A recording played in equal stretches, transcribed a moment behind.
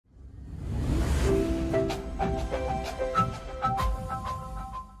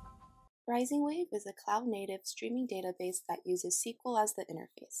RisingWave is a cloud-native streaming database that uses SQL as the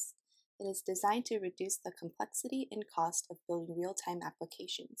interface. It is designed to reduce the complexity and cost of building real-time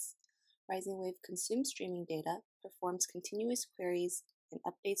applications. RisingWave consumes streaming data, performs continuous queries, and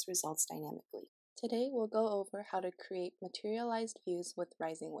updates results dynamically. Today, we'll go over how to create materialized views with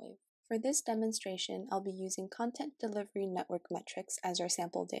RisingWave. For this demonstration, I'll be using content delivery network metrics as our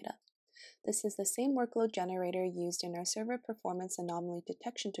sample data. This is the same workload generator used in our server performance anomaly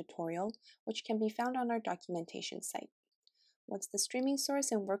detection tutorial, which can be found on our documentation site. Once the streaming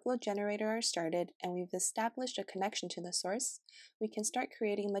source and workload generator are started and we've established a connection to the source, we can start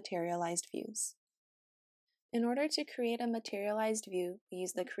creating materialized views. In order to create a materialized view, we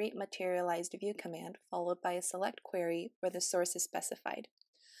use the create materialized view command followed by a select query where the source is specified.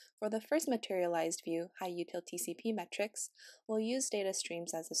 For the first materialized view, high-util TCP metrics, we'll use data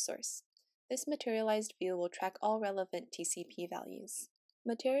streams as a source. This materialized view will track all relevant TCP values.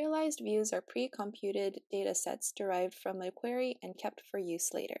 Materialized views are pre-computed datasets derived from a query and kept for use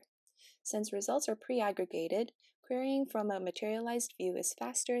later. Since results are pre-aggregated, querying from a materialized view is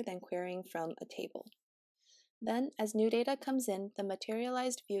faster than querying from a table. Then, as new data comes in, the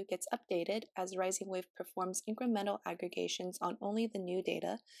materialized view gets updated as RisingWave performs incremental aggregations on only the new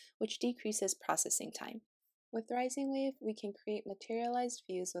data, which decreases processing time. With RisingWave, we can create materialized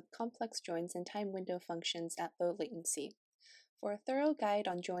views with complex joins and time window functions at low latency. For a thorough guide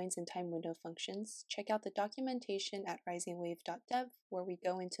on joins and time window functions, check out the documentation at risingwave.dev where we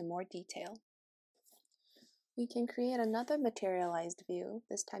go into more detail. We can create another materialized view,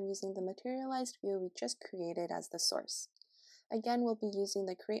 this time using the materialized view we just created as the source. Again, we'll be using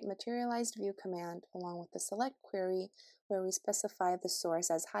the create materialized view command along with the select query where we specify the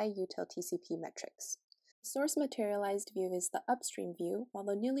source as high-util TCP metrics. The source materialized view is the upstream view, while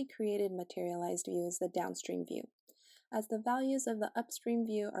the newly created materialized view is the downstream view. As the values of the upstream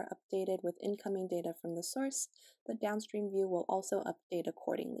view are updated with incoming data from the source, the downstream view will also update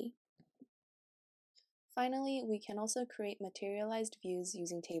accordingly. Finally, we can also create materialized views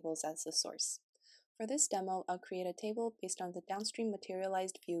using tables as the source. For this demo, I'll create a table based on the downstream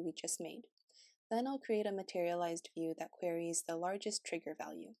materialized view we just made. Then I'll create a materialized view that queries the largest trigger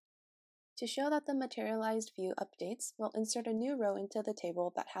value. To show that the materialized view updates, we'll insert a new row into the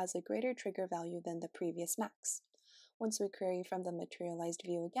table that has a greater trigger value than the previous max. Once we query from the materialized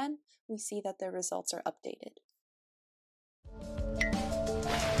view again, we see that the results are updated.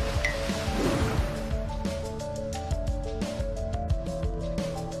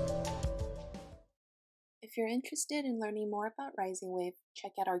 If you're interested in learning more about RisingWave,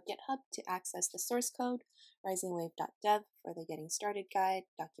 check out our GitHub to access the source code, risingwave.dev for the Getting Started guide,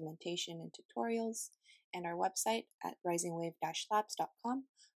 documentation, and tutorials, and our website at risingwave-labs.com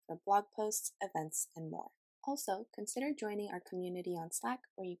for blog posts, events, and more. Also, consider joining our community on Slack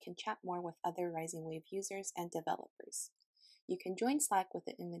where you can chat more with other RisingWave users and developers. You can join Slack with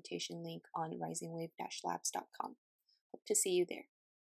the invitation link on risingwave-labs.com. Hope to see you there.